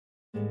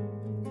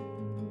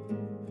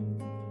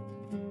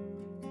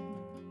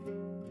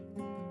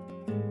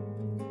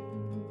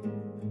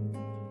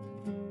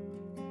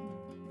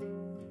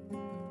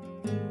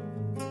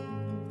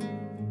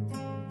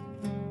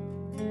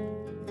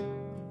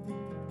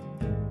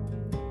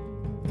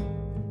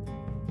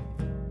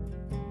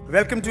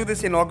Welcome to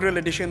this inaugural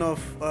edition of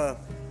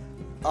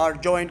our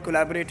joint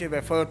collaborative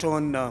effort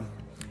on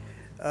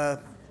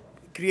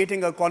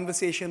creating a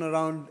conversation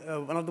around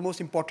one of the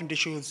most important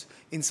issues,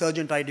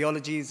 insurgent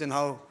ideologies, and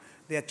how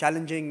they are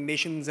challenging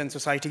nations and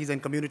societies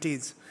and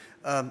communities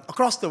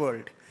across the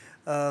world.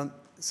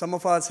 Some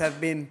of us have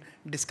been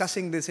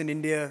discussing this in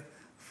India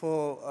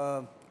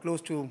for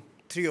close to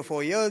 3 or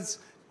 4 years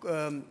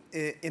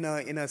in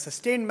a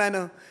sustained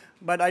manner,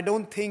 but I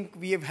don't think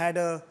we have had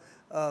a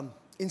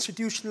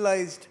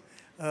institutionalized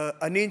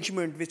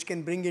arrangement which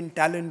can bring in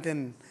talent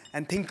and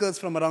thinkers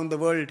from around the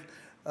world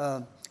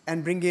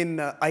and bring in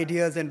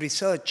ideas and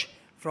research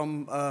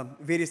from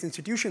various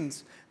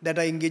institutions that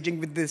are engaging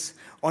with this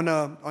on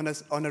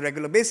a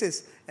regular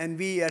basis. And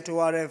we at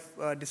ORF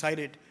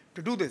decided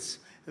to do this.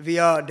 We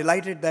are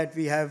delighted that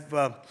we have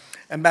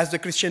Ambassador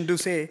Christian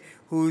Dussey,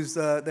 who's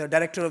the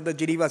director of the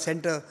Geneva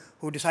Center,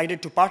 who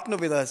decided to partner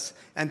with us.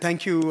 And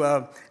thank you,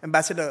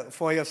 Ambassador,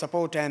 for your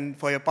support and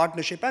for your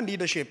partnership and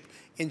leadership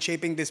in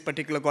shaping this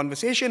particular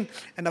conversation.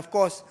 And of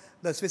course,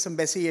 the Swiss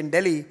Embassy in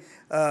Delhi,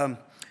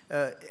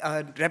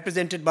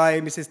 represented by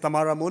Mrs.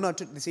 Tamara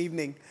this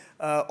evening,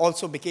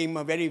 also became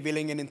a very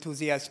willing and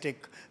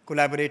enthusiastic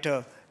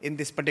collaborator in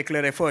this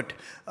particular effort.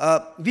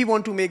 We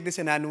want to make this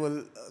an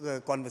annual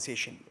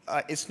conversation.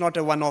 It's not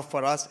a one-off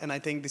for us, and I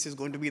think this is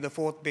going to be the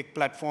 4th big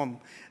platform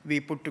we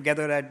put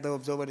together at the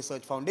Observer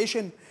Research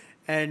Foundation,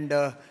 and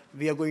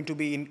we are going to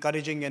be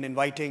encouraging and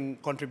inviting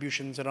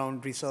contributions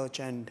around research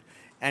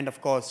and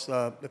of course,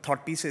 the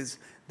thought pieces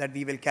that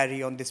we will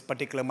carry on this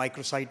particular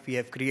microsite we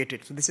have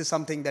created. So this is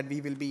something that we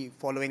will be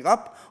following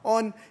up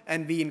on,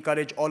 and we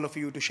encourage all of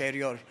you to share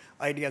your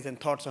ideas and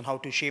thoughts on how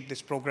to shape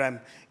this program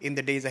in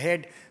the days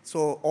ahead.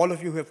 So all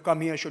of you who have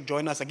come here should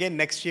join us again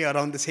next year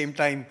around the same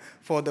time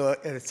for the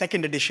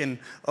 2nd edition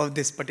of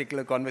this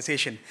particular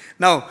conversation.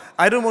 Now,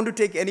 I don't want to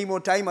take any more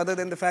time other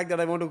than the fact that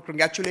I want to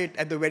congratulate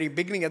at the very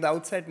beginning, at the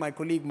outset, my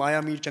colleague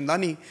Maya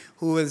Mirchandani,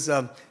 who has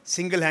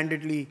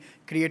single-handedly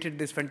created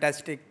this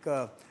fantastic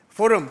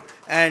forum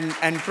and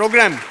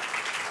program.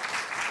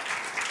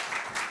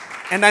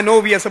 And I know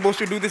we are supposed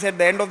to do this at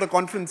the end of the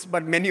conference,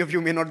 but many of you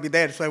may not be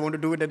there, so I want to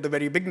do it at the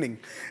very beginning.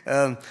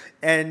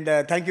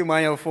 Thank you,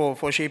 Maya,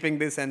 for shaping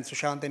this, and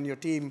Sushant and your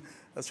team,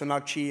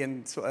 Sonakshi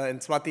and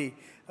Swati,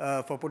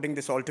 for putting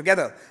this all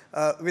together.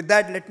 With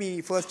that, let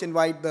me first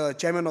invite the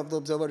chairman of the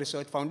Observer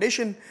Research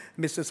Foundation,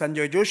 Mr.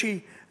 Sunjoy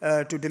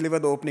Joshi, to deliver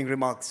the opening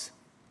remarks.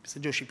 Mr.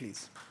 Joshi,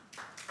 please.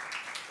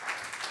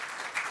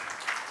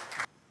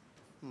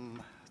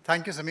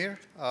 Thank you, Samir,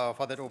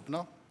 for that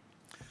opener.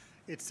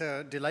 It's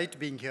a delight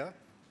being here.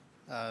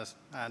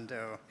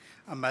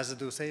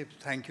 Ambassador Dussey,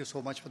 thank you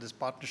so much for this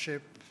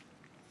partnership.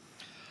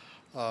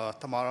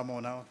 Tamara,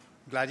 Mona,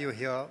 glad you're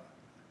here.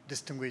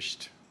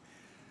 Distinguished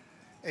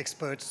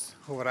experts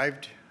who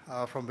arrived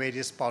from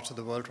various parts of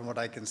the world, from what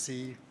I can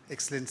see,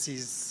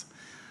 excellencies,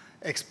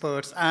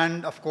 experts,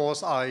 and of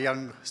course our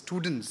young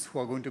students who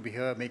are going to be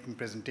here making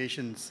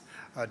presentations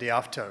day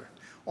after.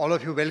 All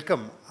of you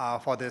welcome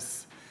for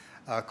this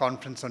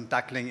conference on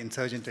tackling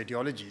insurgent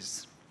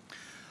ideologies.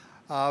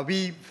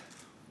 We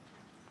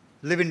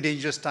live in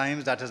dangerous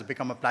times. That has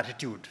become a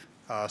platitude,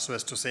 so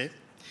as to say.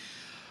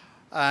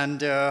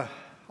 And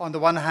on the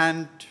one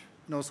hand,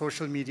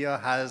 social media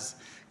has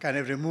kind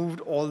of removed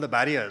all the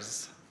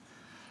barriers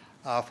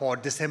for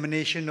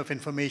dissemination of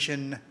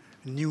information,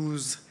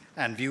 news,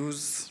 and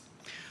views.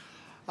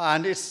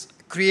 And it's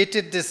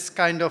created this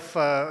kind of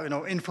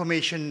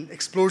information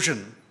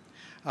explosion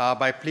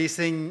by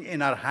placing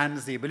in our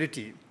hands the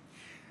ability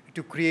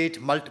to create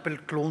multiple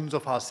clones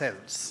of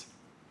ourselves.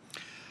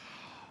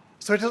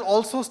 So it has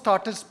also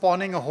started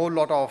spawning a whole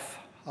lot of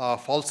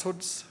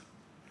falsehoods,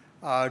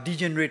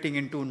 degenerating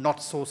into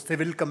not so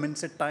civil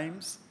comments at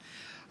times,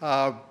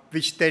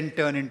 which then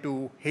turn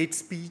into hate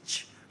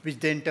speech, which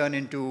then turn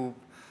into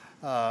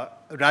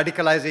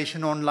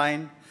radicalization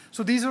online.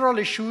 So these are all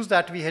issues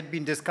that we had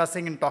been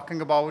discussing and talking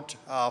about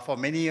for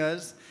many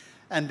years,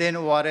 and then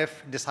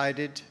ORF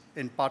decided,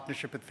 in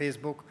partnership with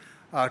Facebook,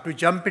 to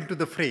jump into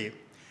the fray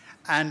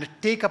and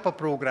take up a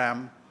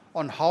program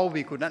on how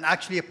we could, and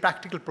actually a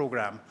practical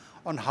program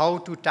on how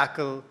to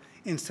tackle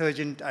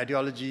insurgent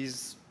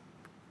ideologies,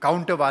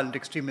 counter-violent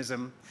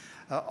extremism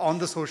on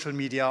the social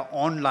media,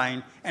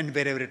 online, and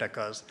wherever it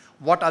occurs.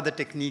 What are the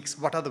techniques?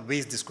 What are the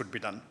ways this could be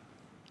done?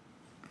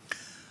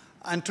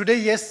 And today,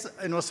 yes,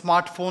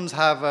 smartphones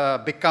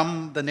have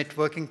become the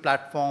networking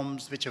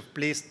platforms which have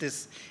placed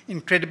this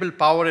incredible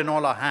power in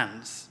all our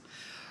hands.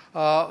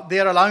 They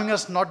are allowing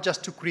us not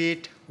just to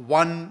create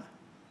one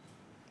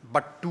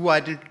but 2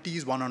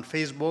 identities, one on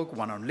Facebook,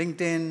 one on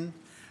LinkedIn,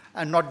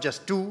 and not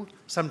just 2.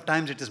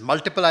 Sometimes it is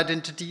multiple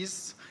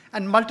identities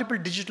and multiple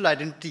digital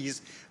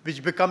identities,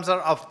 which becomes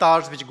our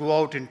avatars, which go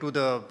out into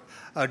the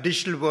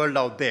digital world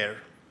out there.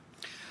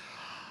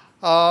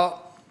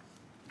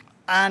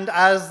 And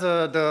as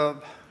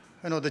the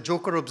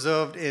Joker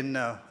observed in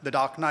The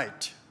Dark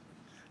Knight,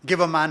 give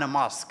a man a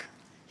mask,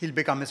 he'll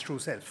become his true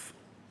self.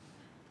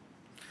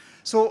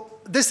 So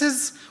this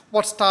is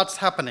what starts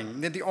happening.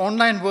 The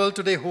online world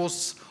today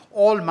hosts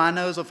all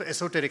manners of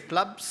esoteric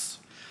clubs,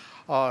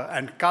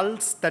 and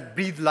cults that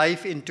breathe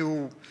life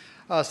into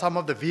some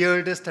of the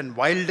weirdest and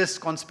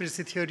wildest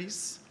conspiracy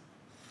theories,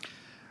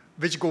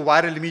 which go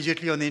viral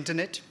immediately on the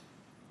internet.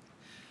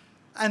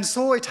 And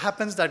so it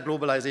happens that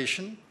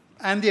globalization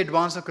and the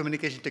advance of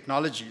communication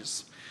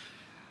technologies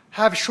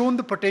have shown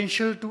the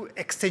potential to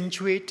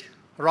accentuate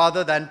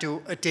rather than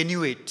to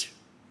attenuate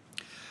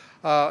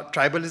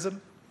tribalism,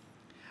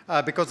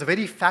 because the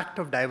very fact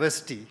of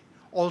diversity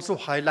also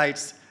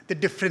highlights the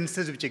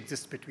differences which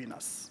exist between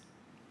us.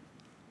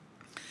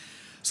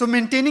 So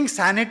maintaining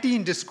sanity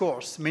in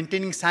discourse,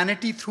 maintaining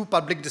sanity through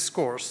public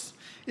discourse,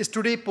 is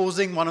today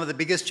posing one of the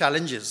biggest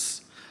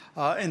challenges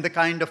in the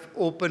kind of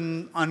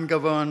open,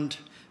 ungoverned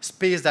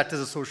space that is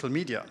the social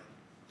media.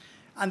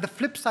 And the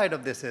flip side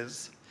of this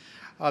is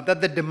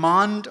that the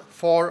demand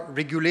for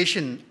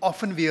regulation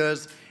often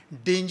veers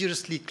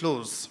dangerously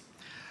close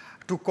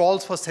to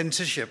calls for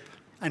censorship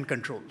and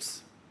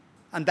controls.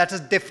 And that is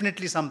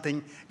definitely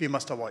something we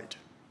must avoid.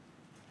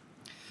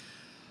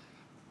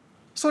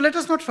 So let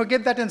us not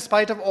forget that in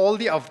spite of all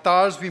the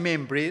avatars we may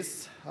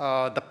embrace,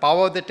 the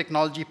power that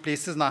technology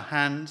places in our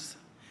hands,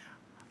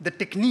 the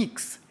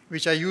techniques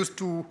which are used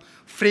to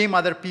frame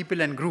other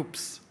people and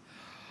groups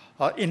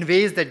in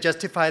ways that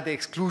justify the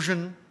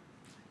exclusion,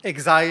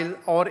 exile,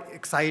 or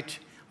excite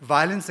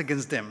violence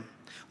against them,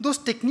 those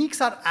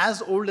techniques are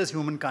as old as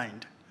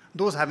humankind.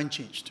 Those haven't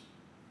changed.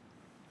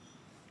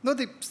 No,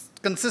 they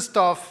consist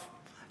of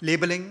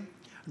labeling,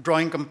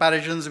 drawing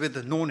comparisons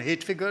with known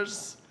hate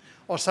figures,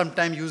 or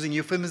sometimes using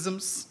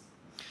euphemisms.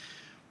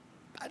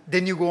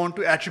 Then you go on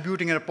to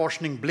attributing and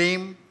apportioning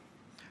blame,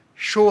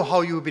 show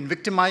how you've been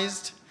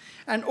victimized,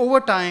 and over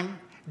time,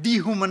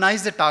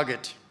 dehumanize the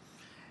target,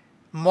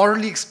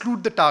 morally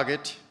exclude the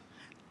target,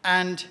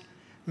 and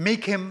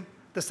make him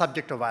the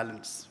subject of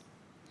violence.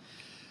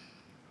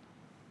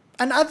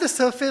 And at the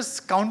surface,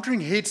 countering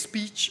hate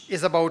speech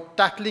is about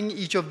tackling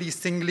each of these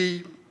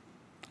singly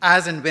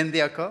as and when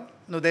they occur.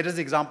 Now, there is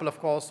the example, of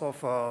course, of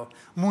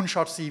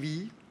Moonshot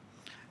CVE,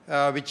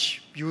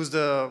 which used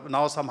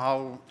now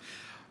somehow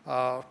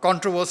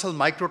controversial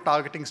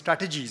micro-targeting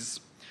strategies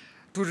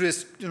to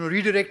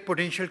redirect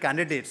potential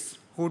candidates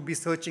who would be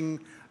searching,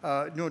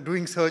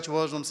 doing search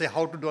words on, say,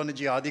 how to join a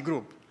jihadi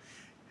group,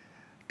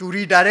 to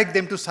redirect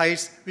them to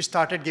sites which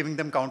started giving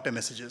them counter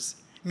messages,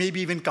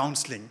 maybe even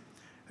counseling,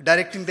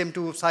 directing them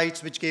to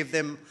sites which gave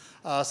them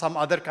some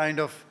other kind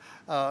of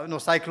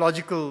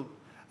psychological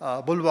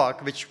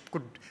bulwark which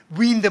could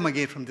wean them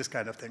again from this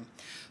kind of thing.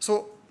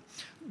 So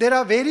there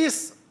are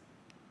various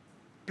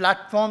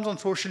platforms on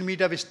social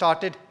media which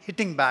started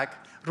hitting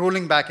back,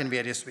 rolling back in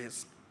various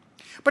ways.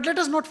 But let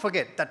us not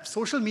forget that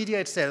social media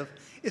itself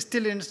is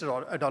still in its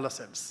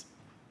adolescence,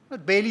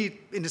 but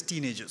barely in its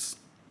teenagers.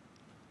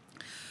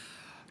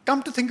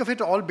 Come to think of it,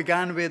 all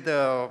began with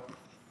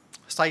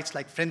sites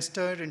like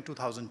Friendster in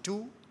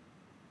 2002.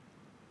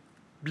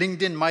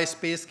 LinkedIn,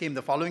 MySpace came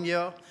the following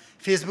year.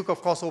 Facebook,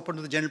 of course, opened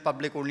to the general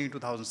public only in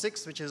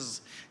 2006, which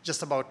is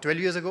just about 12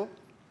 years ago.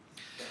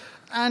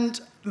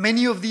 And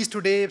many of these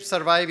today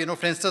survive.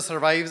 Friendster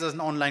survives as an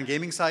online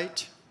gaming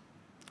site.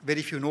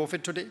 Very few know of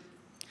it today.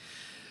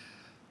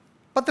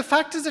 But the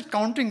fact is that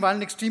countering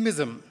violent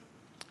extremism,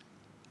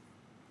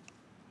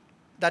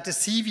 that is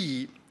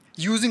CVE,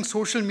 using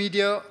social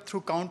media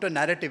through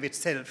counter-narrative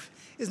itself,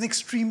 is an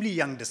extremely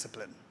young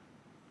discipline.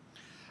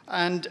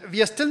 And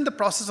we are still in the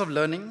process of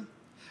learning.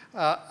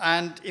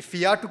 And if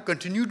we are to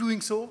continue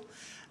doing so,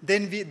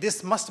 then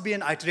this must be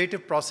an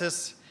iterative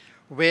process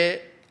where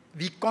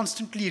we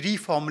constantly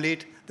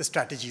reformulate the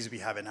strategies we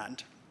have in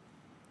hand.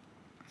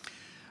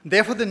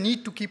 Therefore, the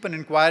need to keep on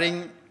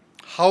inquiring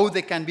how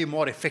there can be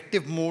more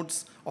effective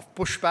modes of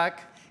pushback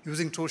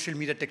using social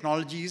media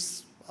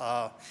technologies.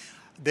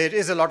 There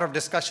is a lot of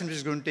discussion which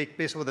is going to take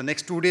place over the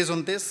next 2 days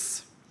on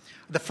this.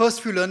 The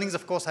first few learnings,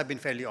 of course, have been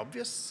fairly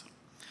obvious.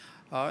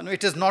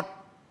 It is not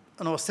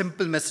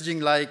simple messaging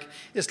like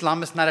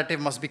Islamist narrative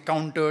must be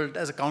countered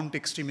as a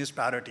counter-extremist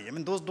priority.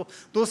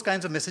 Those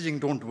kinds of messaging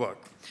don't work.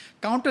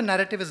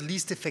 Counter-narrative is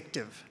least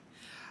effective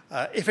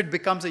if it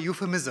becomes a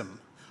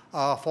euphemism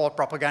for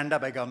propaganda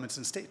by governments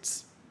and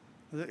states.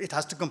 It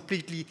has to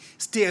completely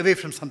stay away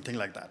from something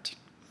like that.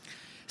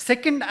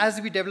 Second,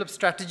 as we develop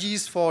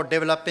strategies for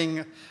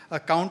developing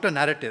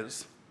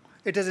counter-narratives,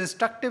 it is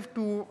instructive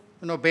to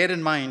bear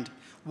in mind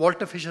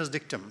Walter Fisher's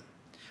dictum,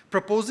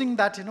 proposing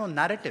that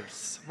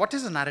narratives. What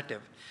is a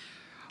narrative?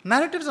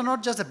 Narratives are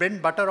not just the bread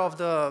and butter of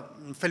the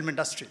film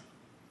industry.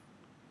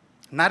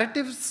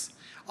 Narratives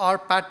are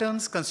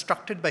patterns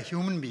constructed by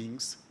human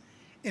beings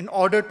in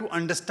order to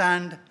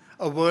understand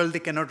a world they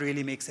cannot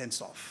really make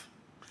sense of,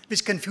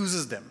 which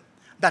confuses them.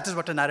 That is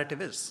what a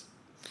narrative is.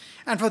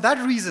 And for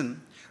that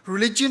reason,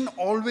 religion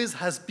always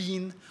has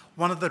been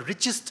one of the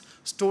richest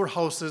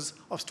storehouses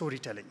of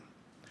storytelling,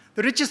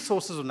 the richest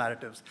sources of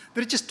narratives.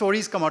 The richest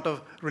stories come out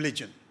of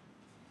religion.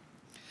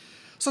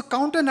 So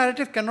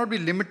counter-narrative cannot be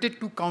limited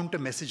to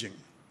counter-messaging.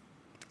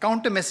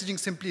 Counter-messaging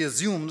simply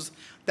assumes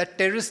that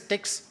terrorist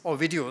texts or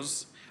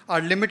videos are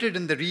limited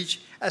in the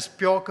reach as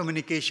pure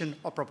communication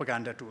or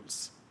propaganda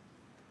tools.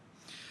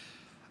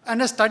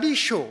 And as studies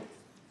show,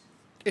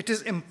 it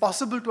is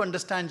impossible to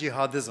understand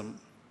jihadism,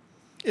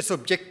 its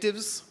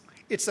objectives,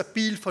 its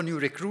appeal for new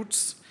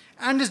recruits,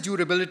 and its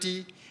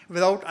durability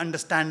without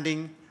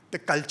understanding the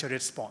culture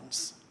it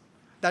spawns.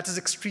 That is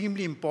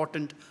extremely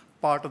important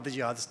part of the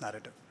jihadist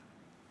narrative.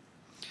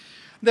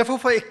 Therefore,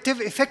 for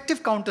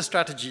effective counter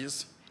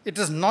strategies, it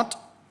is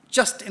not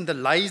just in the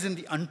lies and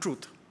the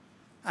untruth,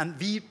 and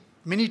we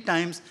many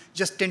times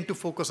just tend to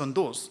focus on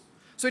those.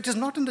 So it is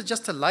not in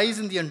just the lies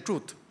and the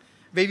untruth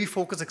where we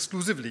focus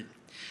exclusively,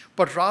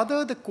 but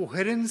rather the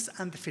coherence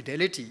and the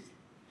fidelity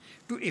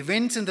to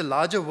events in the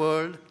larger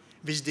world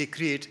which they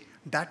create,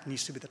 that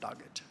needs to be the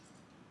target.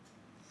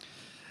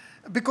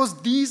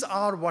 Because these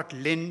are what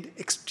lend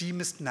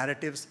extremist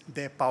narratives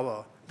their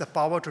power, the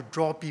power to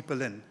draw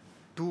people in,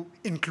 to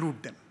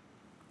include them.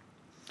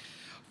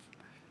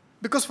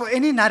 Because for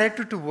any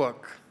narrative to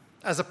work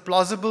as a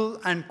plausible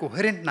and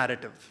coherent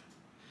narrative,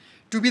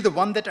 to be the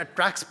one that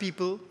attracts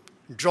people,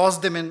 draws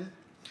them in,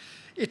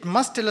 it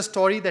must tell a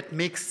story that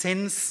makes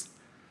sense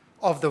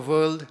of the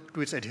world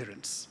to its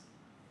adherents.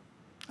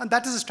 And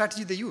that is a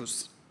strategy they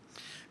use.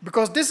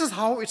 Because this is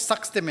how it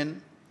sucks them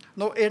in.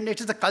 No, and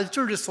it is the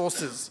cultural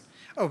resources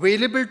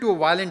available to a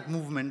violent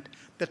movement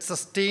that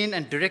sustain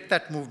and direct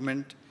that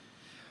movement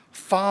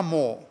far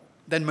more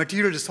than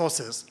material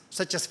resources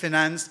such as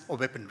finance or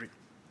weaponry.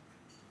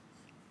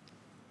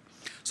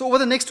 So over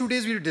the next 2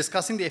 days, we'll be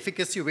discussing the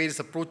efficacy of various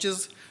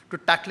approaches to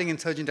tackling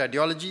insurgent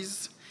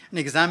ideologies and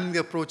examining the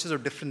approaches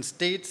of different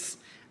states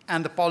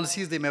and the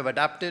policies they may have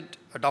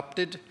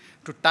adopted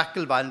to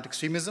tackle violent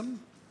extremism.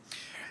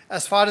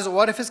 As far as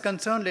ORF is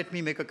concerned, let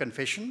me make a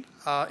confession.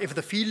 If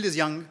the field is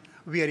young,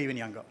 we are even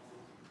younger.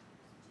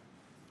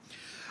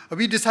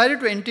 We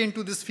decided to enter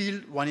into this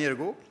field 1 year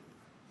ago.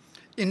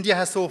 India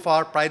has so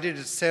far prided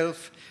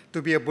itself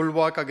to be a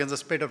bulwark against the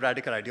spread of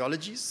radical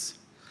ideologies.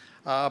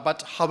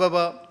 But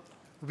however,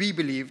 we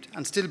believed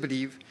and still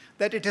believe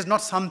that it is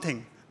not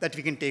something that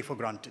we can take for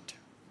granted.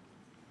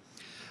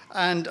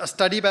 And a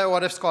study by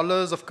ORF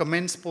scholars of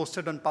comments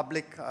posted on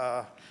public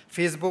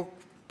Facebook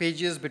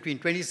pages between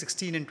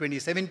 2016 and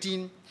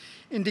 2017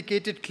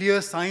 indicated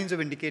clear signs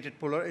of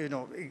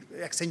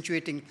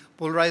accentuating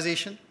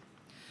polarization.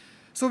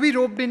 So we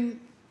roped in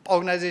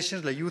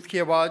organizations like Youth Ki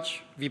Awaaz.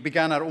 We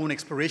began our own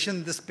exploration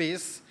in this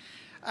space,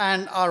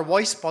 and our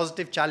Voice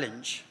Positive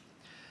Challenge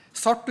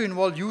sought to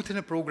involve youth in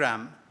a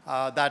program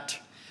that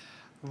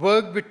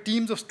worked with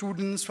teams of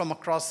students from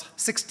across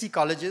 60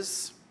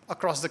 colleges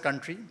across the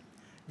country.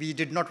 We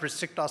did not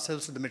restrict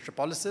ourselves to the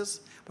metropolises,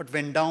 but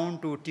went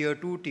down to tier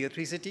 2, tier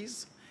 3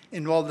 cities,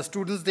 involved the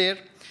students there.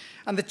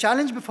 And the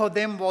challenge before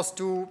them was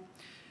to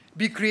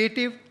be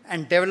creative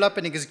and develop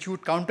and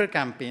execute counter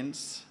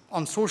campaigns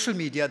on social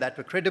media that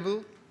were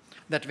credible,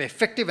 that were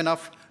effective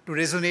enough to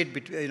resonate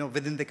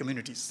within the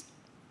communities.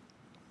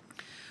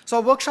 So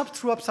our workshop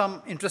threw up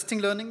some interesting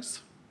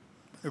learnings.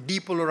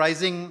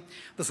 Depolarizing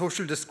the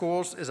social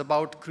discourse is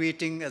about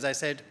creating, as I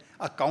said,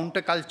 a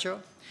counterculture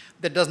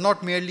that does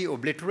not merely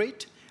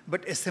obliterate,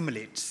 but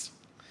assimilates.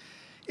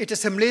 It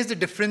assimilates the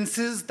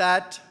differences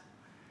that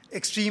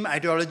extreme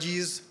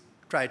ideologies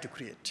try to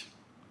create.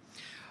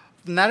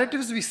 The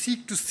narratives we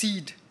seek to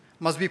seed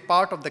must be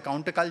part of the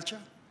counterculture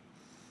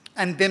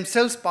and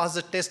themselves pass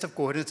the test of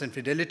coherence and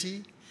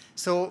fidelity.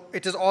 So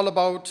it is all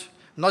about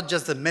not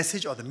just the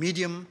message or the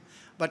medium,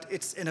 but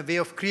it's in a way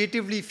of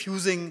creatively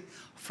fusing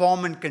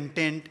form and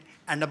content,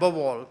 and above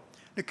all,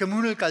 the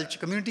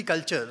community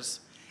cultures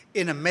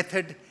in a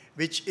method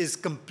which is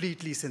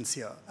completely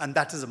sincere, and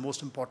that is the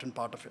most important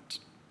part of it.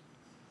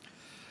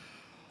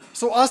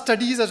 So our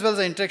studies as well as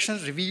our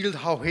interactions revealed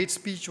how hate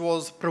speech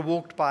was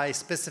provoked by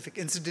specific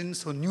incidents,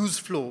 so news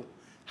flow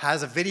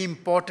has a very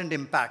important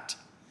impact.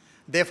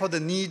 Therefore,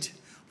 the need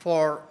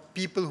for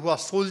people who are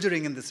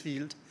soldiering in this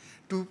field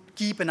to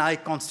keep an eye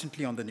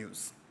constantly on the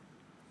news.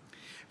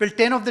 Well,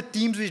 10 of the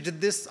teams which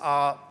did this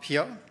are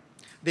here.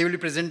 They will be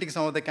presenting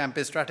some of the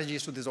campaign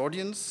strategies to this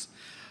audience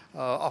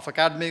of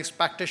academics,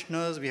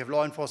 practitioners. We have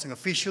law enforcement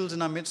officials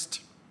in our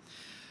midst.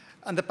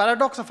 And the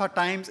paradox of our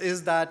times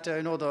is that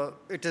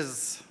it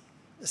is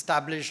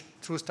established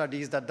through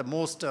studies that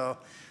the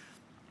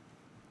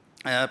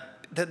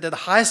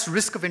highest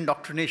risk of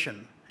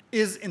indoctrination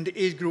is in the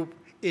age group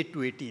 8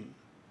 to 18.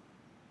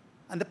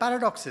 And the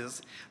paradox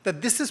is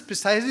that this is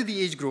precisely the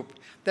age group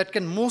that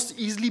can most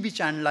easily be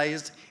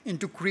channelized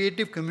into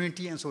creative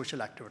community and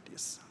social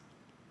activities.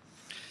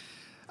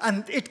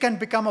 And it can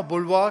become a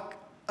bulwark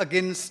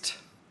against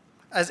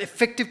as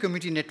effective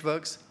community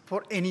networks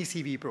for any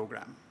CV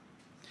program.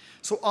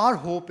 So our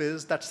hope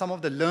is that some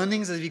of the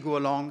learnings as we go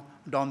along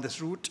down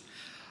this route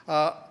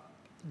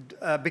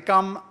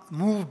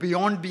move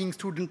beyond being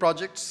student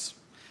projects,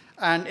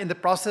 and in the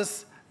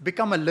process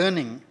become a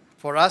learning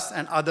for us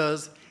and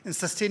others in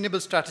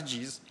sustainable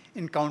strategies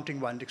in countering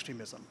violent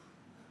extremism.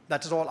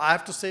 That is all I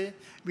have to say.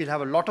 We'll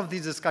have a lot of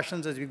these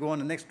discussions as we go on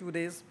the next 2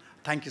 days.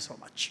 Thank you so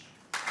much.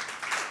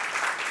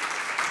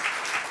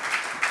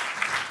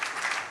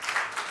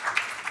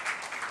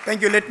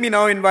 Thank you. Let me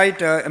now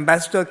invite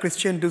Ambassador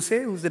Christian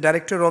Dussey, who's the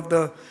director of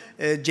the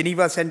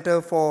Geneva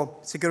Center for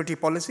Security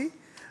Policy.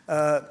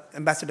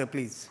 Ambassador,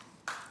 please.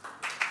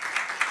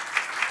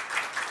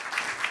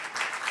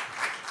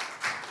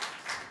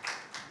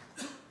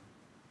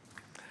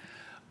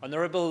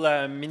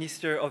 Honorable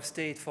Minister of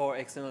State for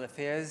External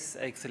Affairs,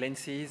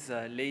 Excellencies,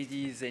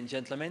 ladies and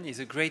gentlemen, it's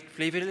a great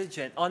privilege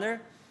and honor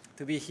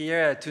to be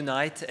here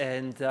tonight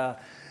and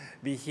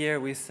be here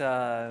with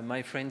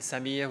my friend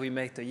Samir. We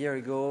met a year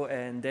ago,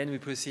 and then we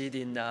proceed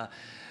in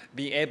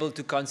being able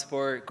to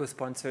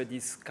co-sponsor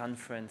this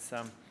conference.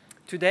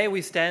 Today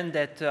we stand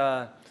at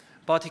a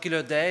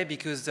particular day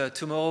because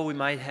tomorrow we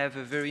might have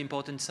a very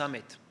important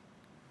summit.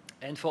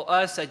 And for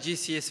us at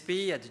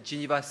GCSP, at the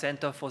Geneva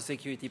Center for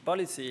Security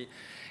Policy,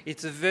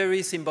 it's a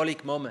very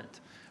symbolic moment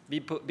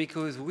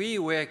because we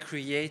were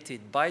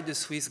created by the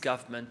Swiss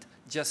government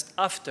just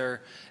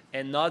after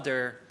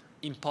another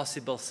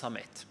impossible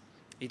summit.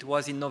 It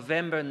was in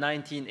November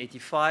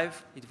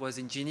 1985, it was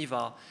in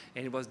Geneva,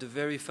 and it was the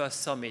very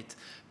first summit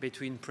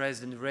between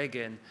President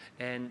Reagan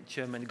and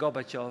Chairman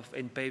Gorbachev,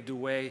 and paved the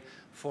way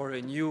for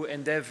a new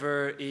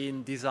endeavor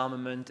in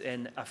disarmament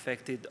and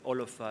affected all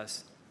of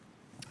us.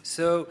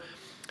 So,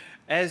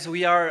 as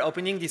we are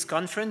opening this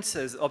conference,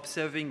 as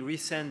observing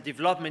recent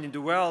development in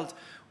the world,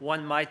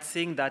 one might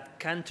think that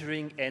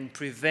countering and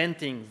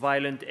preventing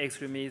violent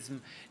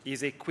extremism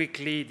is a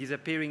quickly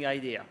disappearing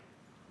idea.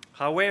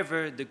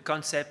 However, the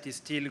concept is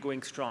still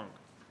going strong.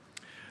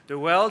 The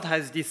world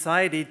has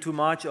decided to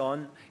march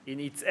on in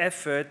its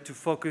effort to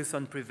focus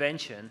on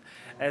prevention,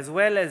 as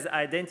well as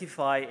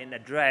identify and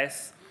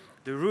address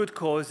the root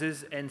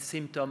causes and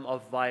symptoms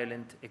of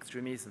violent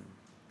extremism.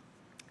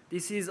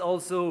 This is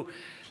also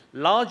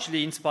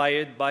largely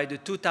inspired by the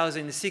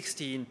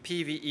 2016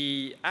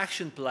 PVE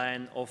action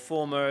plan of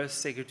former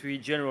Secretary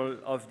General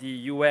of the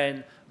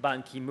UN,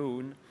 Ban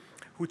Ki-moon,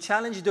 who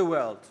challenged the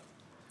world,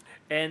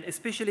 and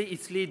especially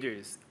its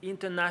leaders,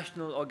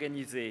 international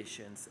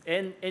organizations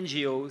and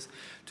NGOs,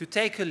 to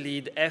take a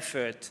lead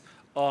effort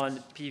on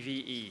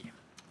PVE.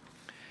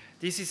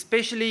 This is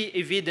especially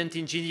evident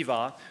in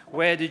Geneva,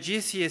 where the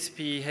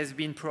GCSP has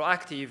been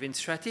proactive and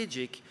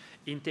strategic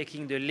in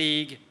taking the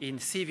lead in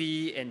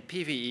CVE and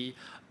PVE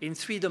in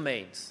 3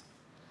 domains: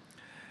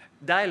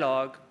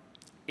 dialogue,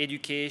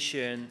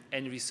 education,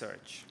 and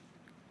research.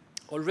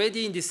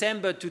 Already in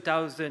December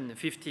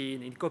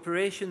 2015, in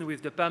cooperation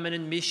with the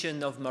Permanent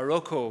Mission of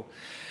Morocco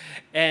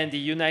and the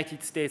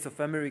United States of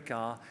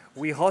America,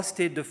 we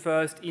hosted the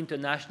first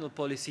international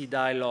policy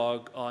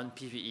dialogue on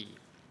PVE.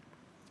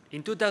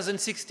 In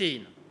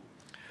 2016,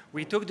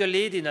 we took the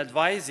lead in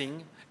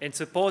advising and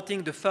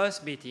supporting the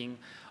first meeting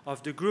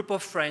of the Group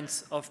of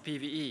Friends of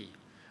PVE.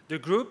 The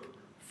group,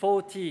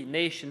 40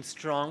 nations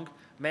strong,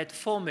 met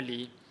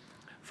formally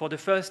for the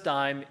first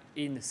time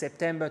in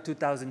September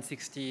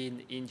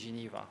 2016 in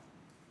Geneva.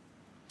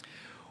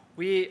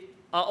 We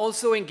are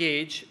also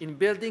engaged in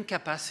building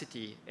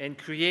capacity and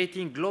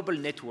creating global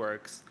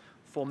networks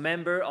for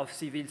members of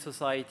civil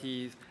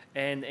societies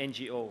and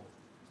NGOs.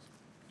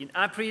 In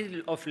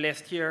April of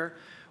last year,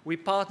 we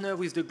partnered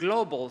with the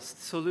Global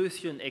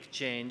Solution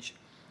Exchange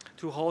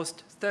to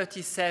host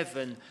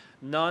 37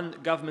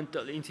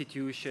 non-governmental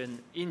institutions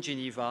in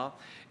Geneva,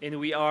 and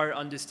we are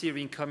on the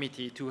steering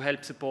committee to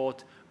help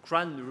support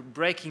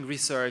groundbreaking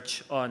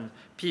research on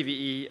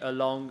PVE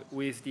along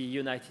with the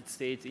United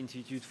States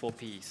Institute for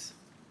Peace.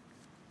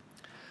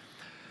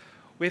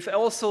 We've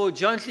also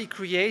jointly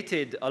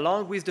created,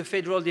 along with the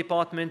Federal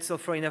Departments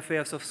of Foreign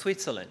Affairs of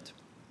Switzerland,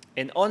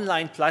 an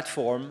online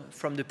platform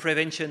from the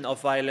prevention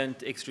of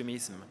violent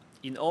extremism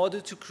in order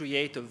to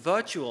create a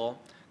virtual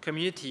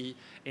community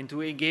and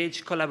to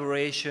engage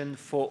collaboration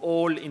for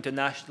all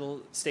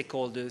international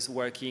stakeholders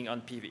working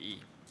on PVE.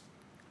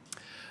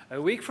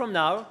 A week from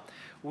now,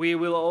 we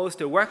will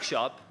host a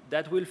workshop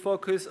that will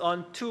focus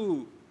on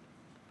 2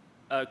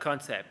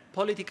 concepts: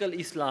 political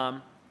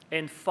Islam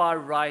and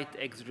far-right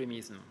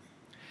extremism.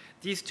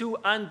 These 2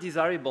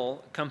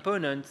 undesirable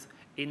components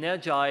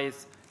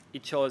energize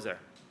each other.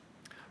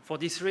 For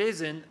this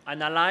reason,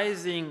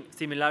 analyzing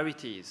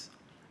similarities,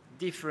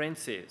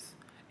 differences,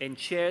 and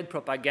shared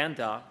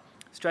propaganda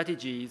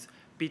strategies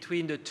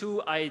between the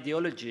 2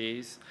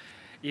 ideologies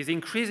is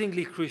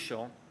increasingly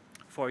crucial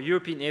for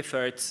European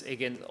efforts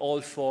against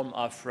all forms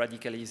of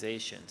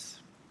radicalizations.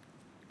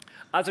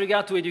 As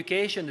regards to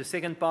education, the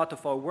second part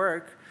of our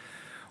work,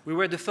 we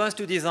were the first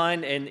to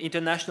design an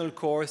international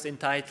course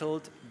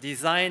entitled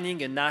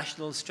Designing a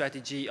National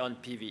Strategy on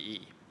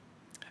PVE,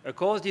 a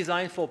course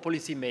designed for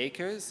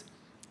policymakers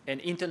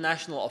and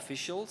international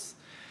officials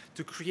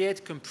to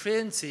create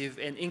comprehensive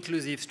and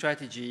inclusive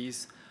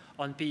strategies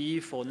on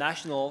PVE for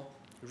national,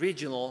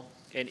 regional,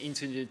 and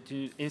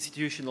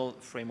institutional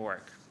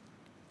framework.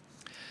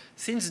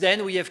 Since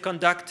then, we have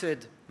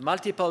conducted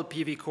multiple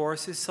PVE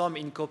courses, some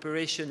in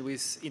cooperation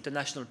with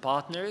international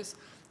partners,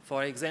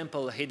 for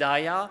example,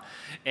 Hedaya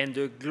and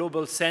the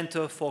Global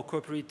Center for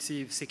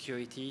Cooperative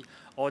Security,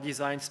 or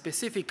designed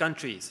specific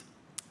countries,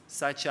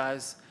 such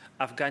as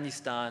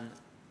Afghanistan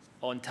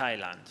or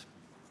Thailand.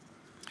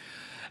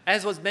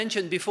 As was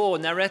mentioned before,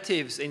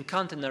 narratives and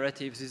content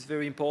narratives is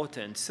very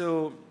important.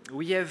 So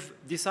we have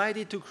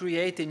decided to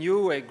create a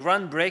new,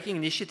 groundbreaking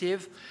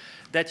initiative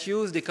that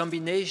uses the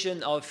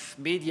combination of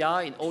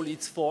media in all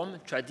its forms,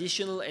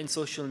 traditional and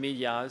social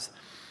medias,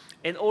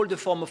 and all the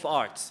form of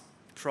arts,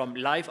 from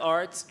live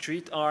art,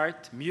 street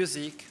art,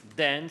 music,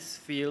 dance,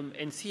 film,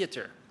 and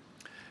theater.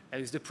 There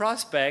is the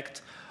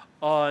prospect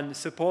on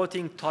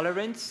supporting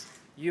tolerance,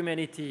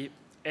 humanity,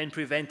 and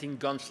preventing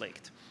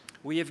conflict.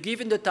 We have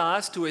given the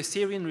task to a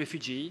Syrian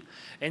refugee,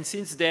 and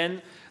since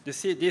then,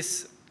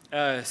 this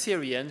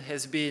Syrian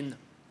has been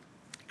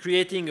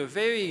creating a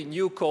very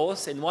new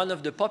course, and one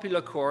of the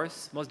popular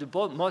courses,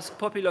 most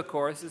popular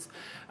courses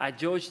at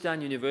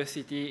Georgetown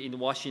University in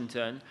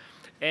Washington.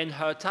 And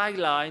her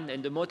tagline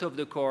and the motto of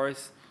the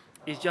course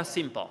is just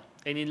simple,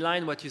 and in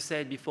line with what you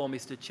said before,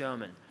 Mr.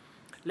 Chairman.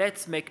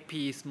 Let's make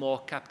peace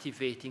more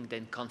captivating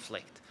than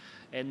conflict.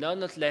 And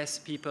nonetheless,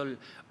 people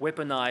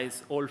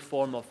weaponize all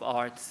forms of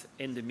arts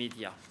and the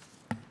media.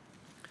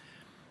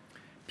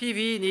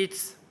 PV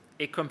needs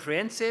a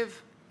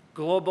comprehensive,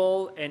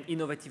 global, and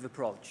innovative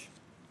approach.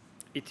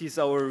 It is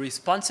our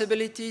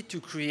responsibility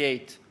to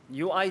create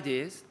new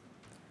ideas,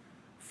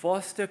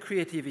 foster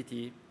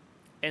creativity,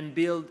 and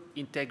build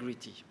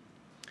integrity.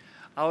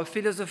 Our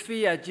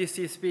philosophy at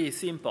GCSP is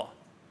simple.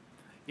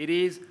 It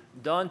is,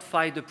 don't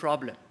fight the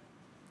problem,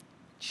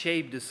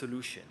 shape the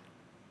solution.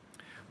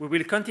 We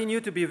will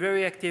continue to be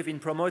very active in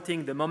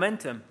promoting the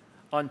momentum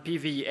on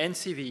PV and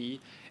CVE,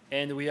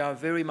 and we are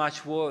very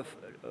much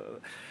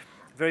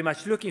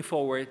looking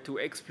forward to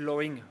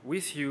exploring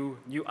with you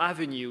new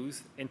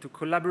avenues and to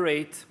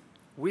collaborate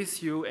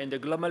with you and the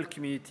global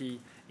community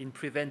in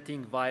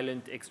preventing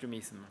violent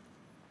extremism.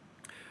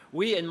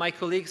 We and my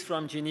colleagues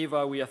from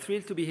Geneva, we are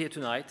thrilled to be here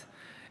tonight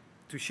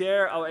to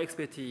share our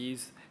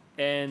expertise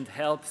and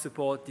help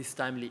support this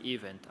timely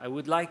event. I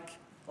would like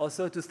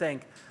also to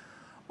thank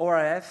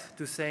ORF,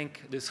 to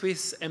thank the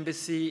Swiss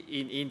Embassy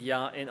in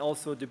India, and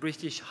also the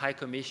British High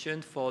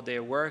Commission for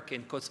their work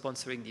in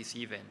co-sponsoring this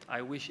event.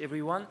 I wish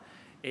everyone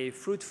a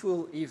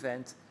fruitful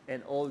event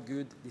and all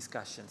good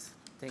discussions.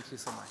 Thank you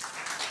so much.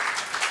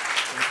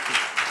 Thank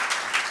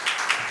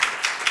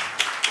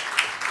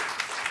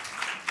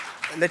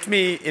you. Let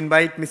me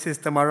invite Mrs.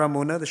 Tamara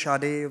Mona, the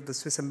Chargé of the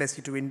Swiss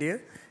Embassy to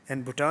India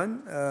and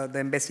Bhutan. The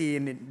embassy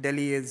in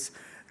Delhi is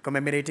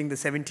commemorating the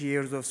 70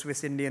 years of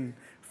Swiss-Indian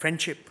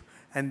friendship,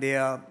 and they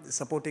are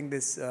supporting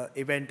this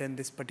event and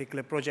this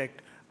particular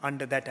project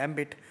under that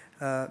ambit.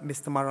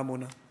 Ms. Tamara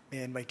Mona, may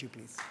I invite you,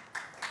 please.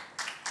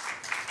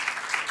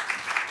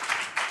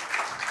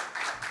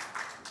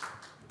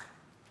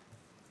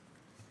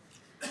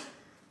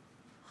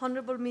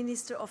 Honorable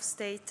Minister of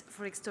State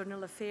for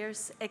External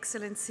Affairs,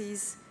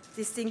 Excellencies,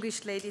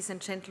 distinguished ladies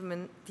and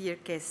gentlemen, dear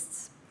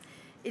guests.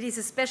 It is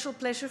a special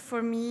pleasure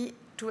for me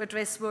to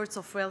address words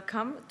of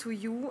welcome to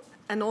you,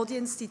 an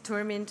audience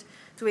determined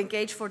to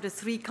engage for the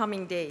 3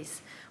 coming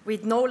days,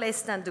 with no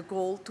less than the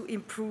goal to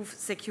improve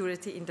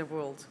security in the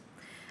world.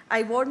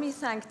 I warmly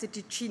thank the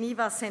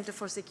Geneva Center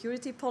for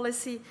Security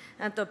Policy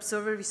and the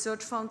Observer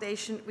Research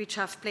Foundation, which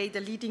have played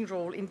a leading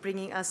role in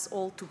bringing us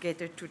all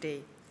together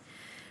today.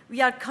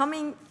 We are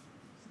coming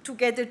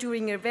together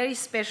during a very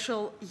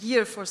special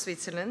year for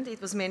Switzerland.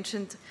 It was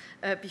mentioned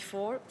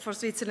before, for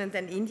Switzerland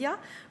and India.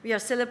 We are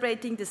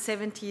celebrating the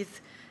 70th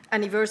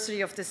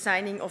anniversary of the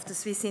signing of the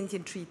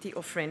Swiss-Indian Treaty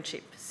of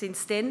Friendship.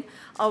 Since then,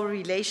 our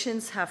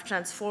relations have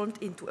transformed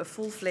into a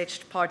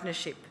full-fledged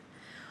partnership.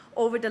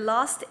 Over the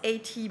last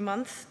 18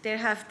 months, there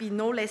have been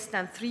no less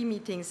than 3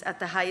 meetings at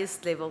the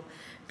highest level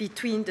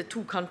between the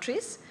 2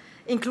 countries,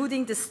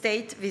 including the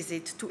state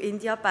visit to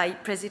India by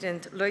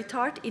President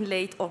Leuthardt in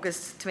late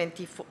August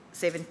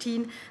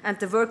 2017 and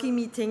the working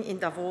meeting in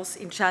Davos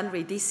in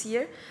January this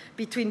year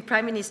between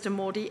Prime Minister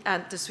Modi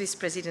and the Swiss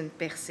President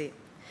Berset.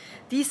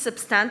 These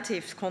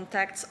substantive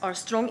contacts are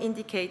strong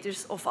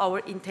indicators of our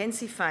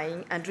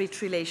intensifying and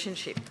rich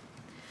relationship.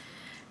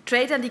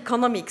 Trade and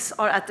economics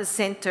are at the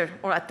center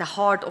or at the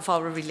heart of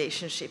our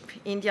relationship.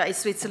 India is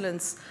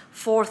Switzerland's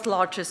 4th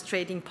largest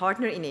trading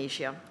partner in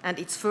Asia and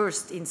its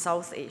 1st in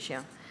South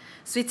Asia.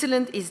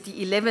 Switzerland is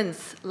the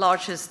 11th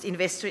largest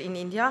investor in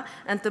India,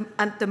 and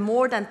the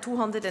more than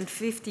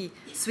 250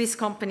 Swiss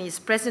companies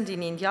present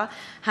in India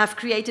have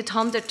created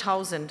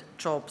 100,000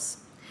 jobs.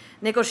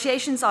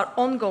 Negotiations are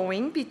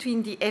ongoing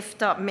between the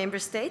EFTA member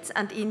states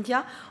and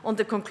India on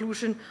the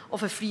conclusion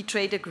of a free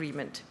trade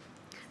agreement.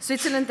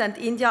 Switzerland and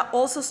India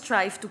also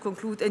strive to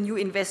conclude a new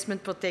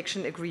investment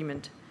protection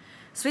agreement.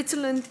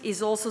 Switzerland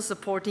is also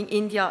supporting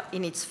India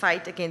in its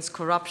fight against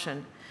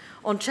corruption.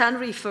 On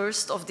January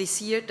 1st of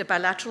this year, the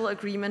bilateral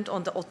agreement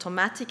on the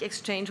automatic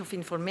exchange of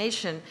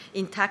information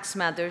in tax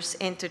matters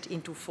entered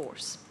into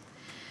force.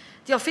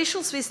 The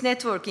official Swiss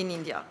network in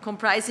India,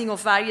 comprising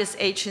of various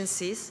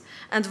agencies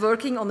and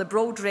working on a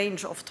broad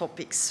range of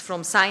topics,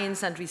 from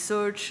science and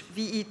research,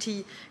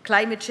 VET,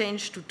 climate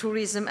change to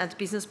tourism and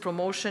business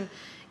promotion,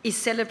 is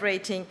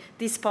celebrating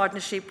this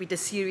partnership with a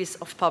series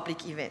of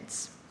public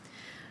events.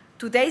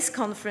 Today's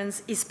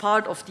conference is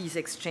part of these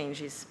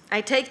exchanges.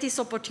 I take this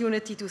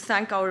opportunity to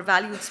thank our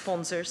valued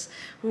sponsors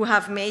who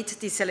have made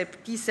these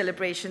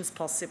celebrations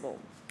possible.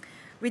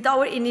 With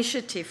our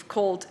initiative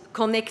called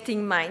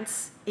Connecting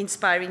Minds,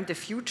 Inspiring the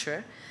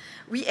Future,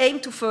 we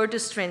aim to further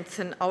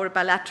strengthen our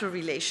bilateral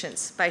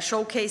relations by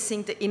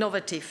showcasing the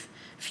innovative,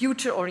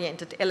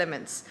 future-oriented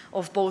elements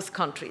of both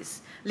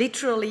countries,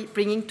 literally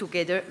bringing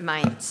together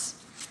minds.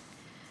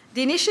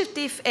 The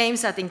initiative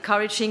aims at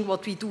encouraging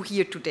what we do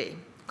here today,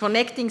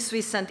 connecting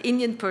Swiss and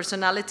Indian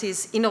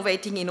personalities,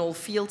 innovating in all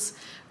fields,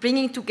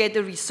 bringing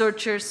together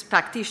researchers,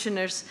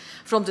 practitioners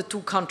from the two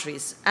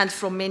countries, and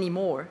from many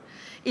more,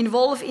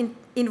 involved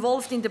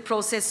in the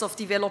process of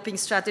developing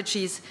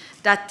strategies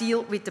that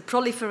deal with the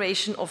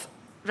proliferation of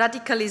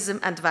radicalism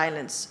and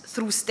violence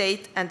through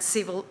state and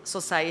civil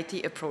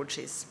society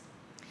approaches.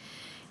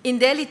 In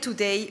Delhi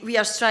today, we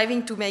are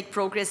striving to make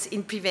progress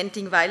in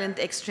preventing violent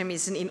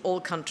extremism in all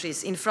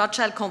countries, in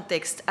fragile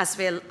contexts as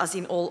well as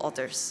in all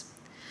others.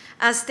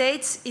 As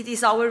states, it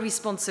is our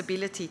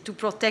responsibility to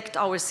protect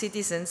our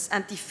citizens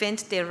and defend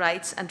their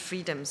rights and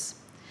freedoms.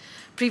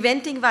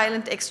 Preventing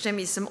violent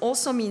extremism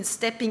also means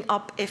stepping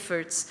up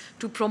efforts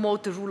to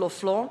promote the rule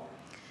of law,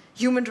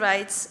 human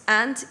rights,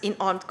 and, in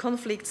armed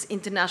conflicts,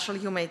 international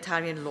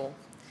humanitarian law.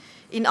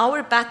 In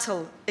our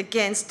battle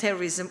against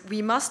terrorism,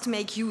 we must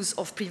make use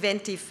of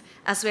preventive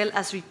as well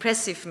as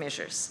repressive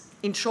measures.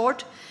 In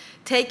short,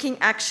 taking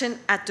action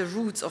at the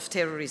roots of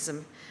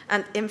terrorism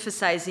and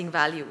emphasizing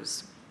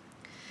values.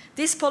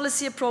 This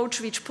policy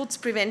approach, which puts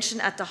prevention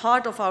at the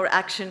heart of our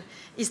action,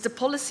 is the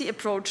policy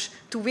approach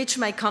to which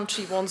my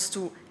country wants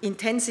to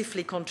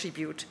intensively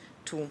contribute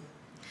to.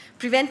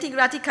 Preventing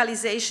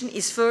radicalization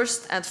is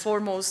first and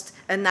foremost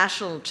a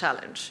national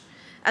challenge.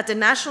 At the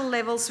national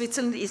level,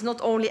 Switzerland is not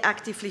only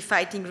actively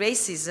fighting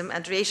racism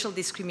and racial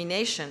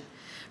discrimination,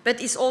 but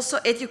is also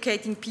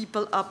educating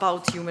people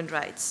about human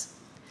rights.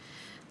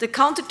 The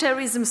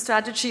counterterrorism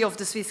strategy of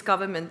the Swiss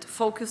government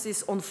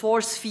focuses on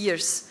 4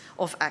 spheres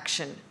of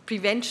action: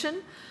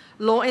 prevention,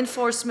 law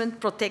enforcement,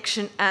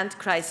 protection, and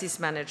crisis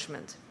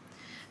management.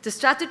 The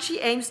strategy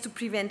aims to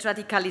prevent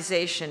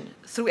radicalization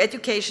through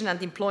education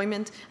and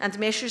employment and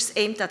measures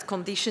aimed at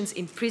conditions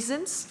in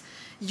prisons,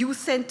 youth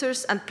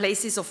centers, and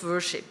places of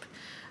worship,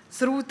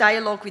 through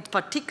dialogue with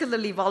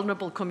particularly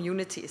vulnerable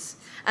communities,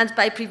 and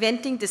by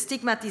preventing the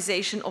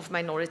stigmatization of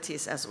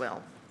minorities as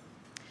well.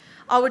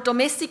 Our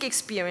domestic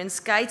experience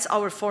guides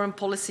our foreign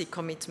policy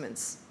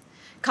commitments.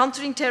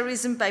 Countering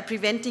terrorism by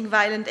preventing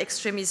violent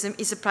extremism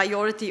is a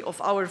priority of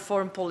our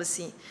foreign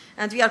policy,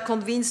 and we are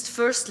convinced,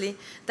 firstly,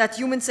 that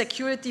human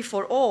security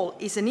for all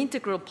is an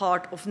integral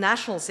part of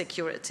national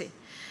security,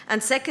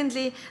 and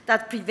secondly,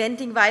 that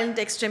preventing violent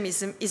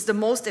extremism is the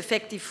most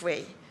effective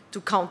way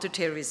to counter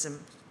terrorism.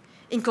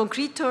 In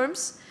concrete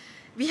terms,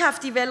 we have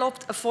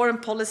developed a foreign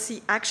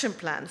policy action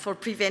plan for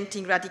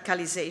preventing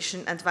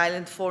radicalization and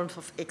violent forms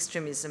of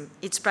extremism.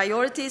 Its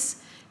priorities: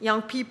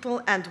 young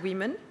people and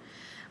women.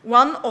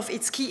 One of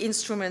its key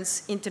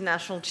instruments,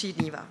 International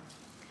Geneva.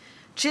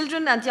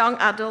 Children and young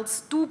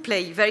adults do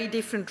play very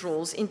different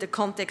roles in the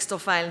context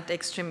of violent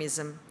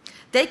extremism.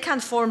 They can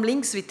form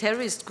links with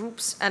terrorist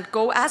groups and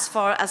go as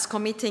far as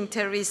committing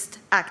terrorist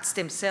acts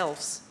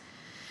themselves.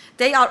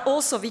 They are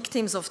also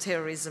victims of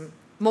terrorism.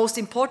 Most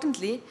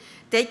importantly,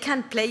 they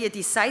can play a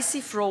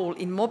decisive role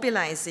in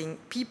mobilizing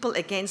people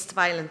against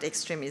violent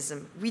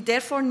extremism. We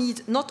therefore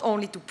need not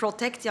only to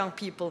protect young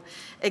people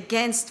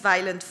against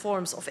violent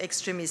forms of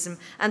extremism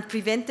and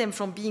prevent them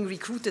from being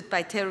recruited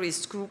by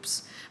terrorist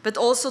groups, but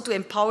also to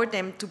empower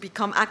them to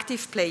become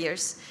active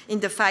players in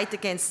the fight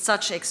against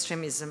such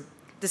extremism.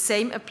 The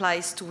same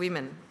applies to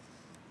women.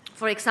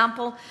 For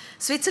example,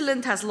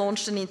 Switzerland has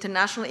launched an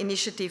international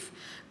initiative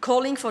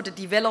calling for the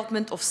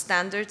development of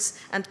standards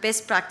and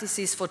best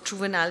practices for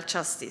juvenile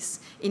justice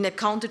in a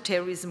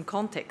counter-terrorism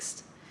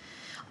context.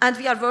 And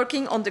we are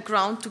working on the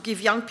ground to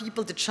give young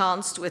people the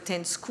chance to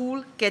attend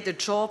school, get a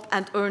job,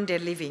 and earn their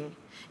living.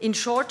 In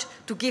short,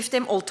 to give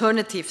them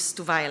alternatives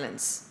to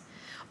violence.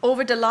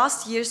 Over the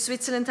last year,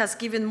 Switzerland has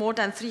given more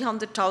than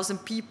 300,000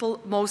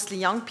 people, mostly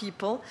young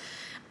people,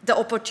 the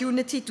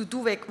opportunity to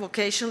do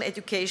vocational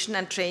education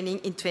and training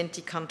in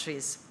 20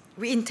 countries.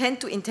 We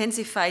intend to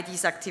intensify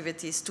these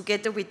activities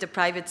together with the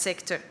private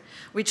sector,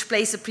 which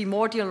plays a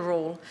primordial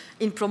role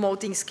in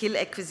promoting skill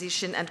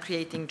acquisition and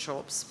creating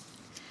jobs.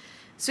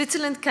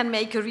 Switzerland can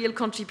make a real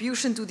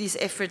contribution to these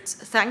efforts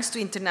thanks to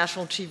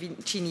International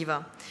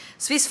Geneva.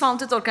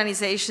 Swiss-founded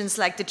organizations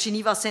like the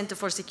Geneva Center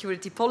for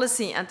Security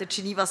Policy and the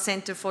Geneva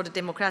Center for the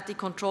Democratic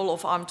Control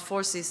of Armed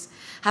Forces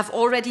have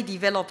already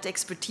developed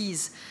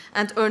expertise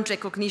and earned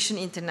recognition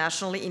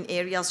internationally in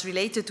areas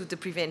related to the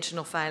prevention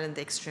of violent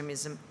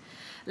extremism.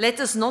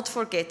 Let us not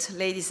forget,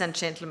 ladies and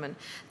gentlemen,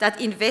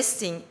 that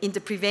investing in the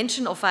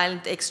prevention of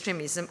violent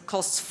extremism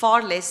costs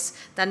far less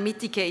than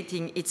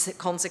mitigating its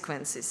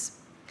consequences.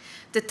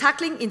 The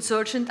Tackling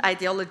Insurgent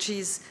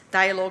Ideologies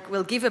dialogue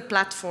will give a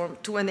platform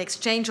to an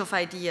exchange of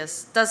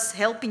ideas, thus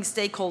helping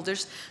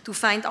stakeholders to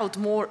find out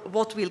more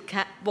what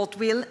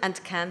will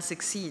and can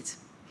succeed.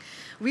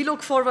 We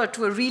look forward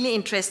to a really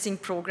interesting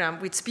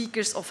program with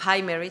speakers of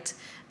high merit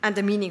and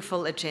a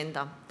meaningful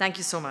agenda. Thank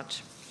you so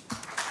much.